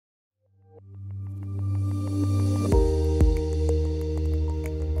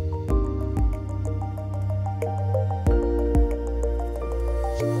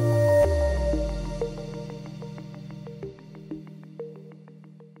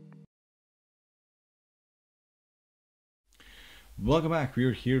Welcome back.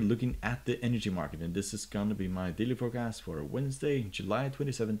 We're here looking at the energy market, and this is gonna be my daily forecast for Wednesday, July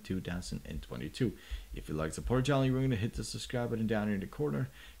 27, 2022. If you like the support channel, you're going to hit the subscribe button down here in the corner,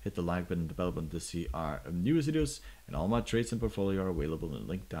 hit the like button, the bell button to see our newest videos, and all my trades and portfolio are available in the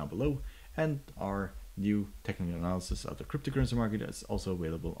link down below. And our new technical analysis of the cryptocurrency market is also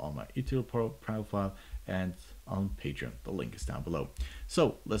available on my Etoro profile and on Patreon. The link is down below.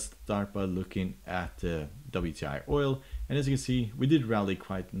 So let's start by looking at the WTI oil. And as you can see, we did rally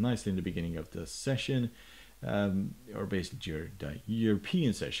quite nicely in the beginning of the session, or basically the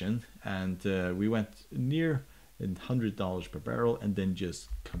European session, and we went near $100 per barrel and then just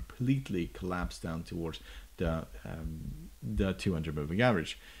completely collapsed down towards the 200 moving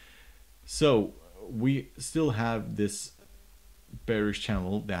average. So we still have this bearish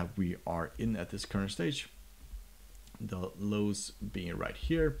channel that we are in at this current stage, the lows being right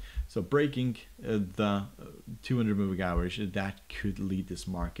here. So breaking the 200 moving average, that could lead this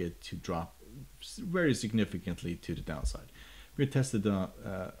market to drop very significantly to the downside. We tested the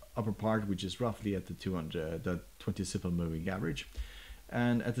upper part, which is roughly at the 20 simple moving average,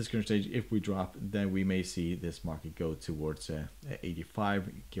 and at this current stage, if we drop, then we may see this market go towards 85,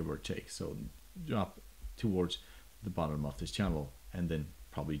 give or take. So drop towards the bottom of this channel and then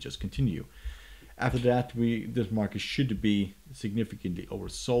probably just continue. After that, this market should be significantly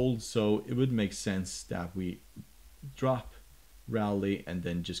oversold, so it would make sense that we drop, rally, and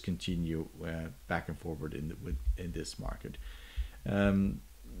then just continue back and forward in this market.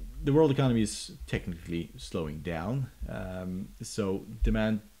 The world economy is technically slowing down, so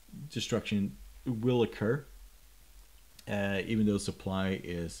demand destruction will occur, even though supply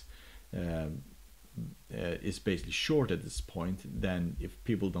is basically short at this point. Then if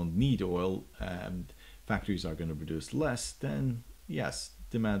people don't need oil and factories are going to produce less, then yes,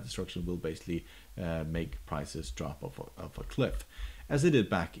 demand destruction will basically make prices drop off a cliff, as it did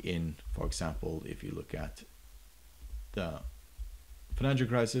back in, for example, if you look at the financial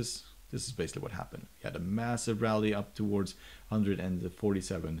crisis. This is basically what happened. We had a massive rally up towards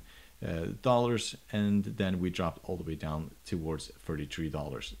 $147, and then we dropped all the way down towards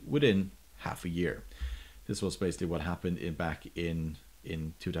 $33 within half a year. This was basically what happened back in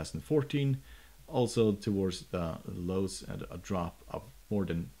 2014, also towards the lows, and a drop of more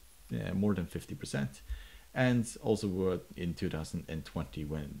than 50%, and also in 2020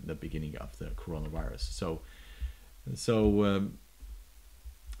 when the beginning of the coronavirus. So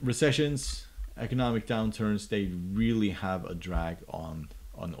recessions, economic downturns, they really have a drag on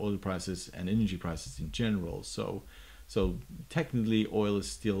oil prices and energy prices in general. So technically, oil is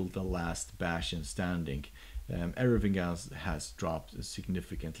still the last bastion standing. Everything else has dropped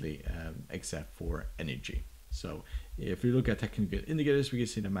significantly, except for energy. So if we look at technical indicators, we can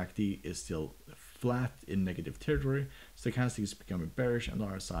see the MACD is still flat in negative territory. Stochastic is becoming bearish, and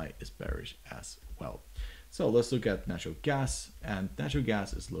RSI is bearish as well. So let's look at natural gas, and natural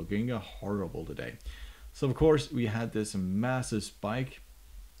gas is looking horrible today. So of course, we had this massive spike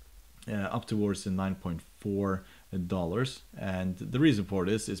up towards the $9.4, and the reason for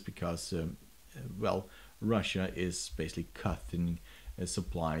this is because well, Russia is basically cutting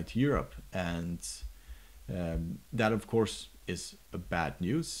supply to Europe, and that of course is a bad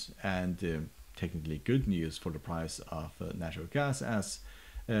news, and technically good news for the price of natural gas, as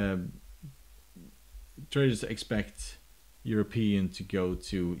traders expect European to go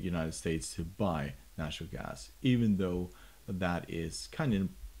to United States to buy natural gas, even though that is kind of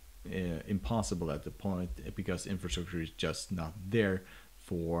impossible at the point, because infrastructure is just not there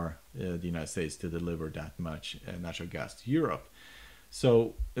for the United States to deliver that much natural gas to Europe.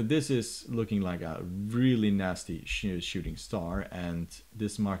 So this is looking like a really nasty shooting star, and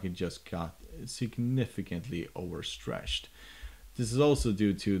this market just got significantly overstretched. This is also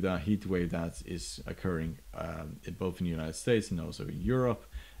due to the heat wave that is occurring both in the United States and also in Europe.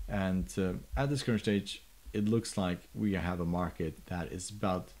 And at this current stage, it looks like we have a market that is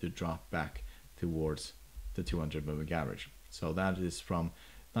about to drop back towards the 200 moving average. So that is from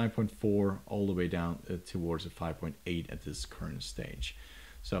 9.4 all the way down towards a 5.8 at this current stage.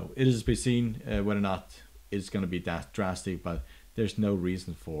 So it is to be seen whether or not it's going to be that drastic, but there's no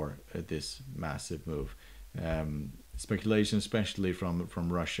reason for this massive move. Speculation, especially from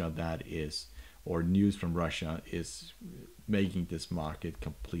Russia, that is, or news from Russia, is making this market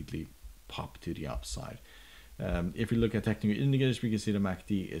completely pop to the upside. If you look at technical indicators, we can see the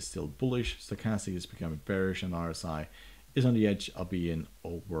MACD is still bullish, stochastic is becoming bearish, and RSI is on the edge of being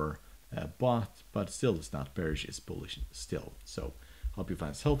overbought, but still it's not bearish, it's bullish still. So hope you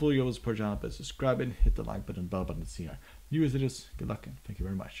find this helpful. You always support channel by subscribing, hit the like button, bell button to see our newest videos. Good luck and thank you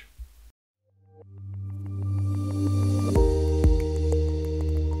very much.